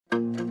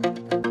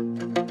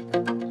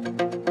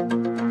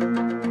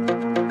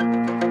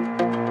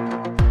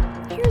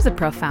Here's a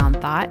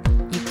profound thought.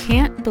 You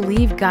can't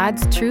believe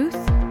God's truth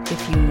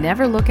if you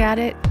never look at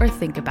it or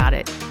think about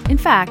it. In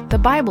fact, the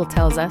Bible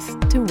tells us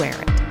to wear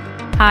it.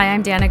 Hi,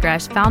 I'm Dana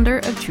Gresh, founder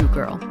of True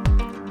Girl.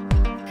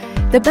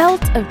 The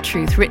belt of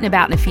truth written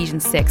about in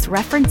Ephesians 6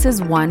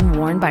 references one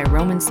worn by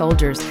Roman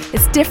soldiers.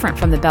 It's different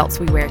from the belts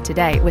we wear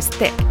today. It was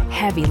thick,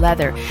 heavy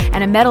leather,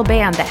 and a metal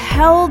band that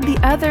held the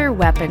other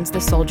weapons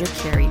the soldier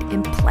carried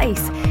in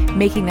place,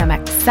 making them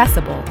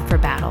accessible for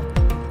battle.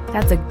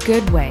 That's a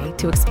good way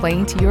to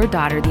explain to your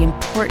daughter the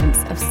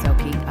importance of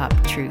soaking up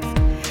truth.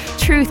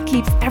 Truth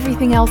keeps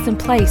everything else in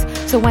place,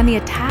 so when the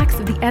attacks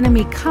of the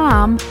enemy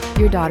come,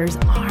 your daughter's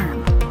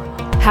armed.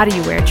 How do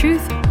you wear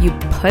truth? You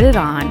put it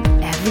on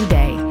every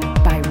day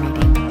by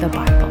reading the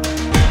Bible.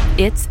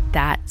 It's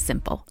that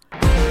simple.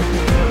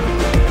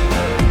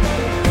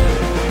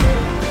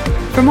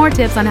 For more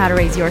tips on how to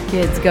raise your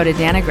kids, go to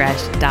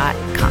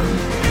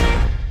danagresh.com.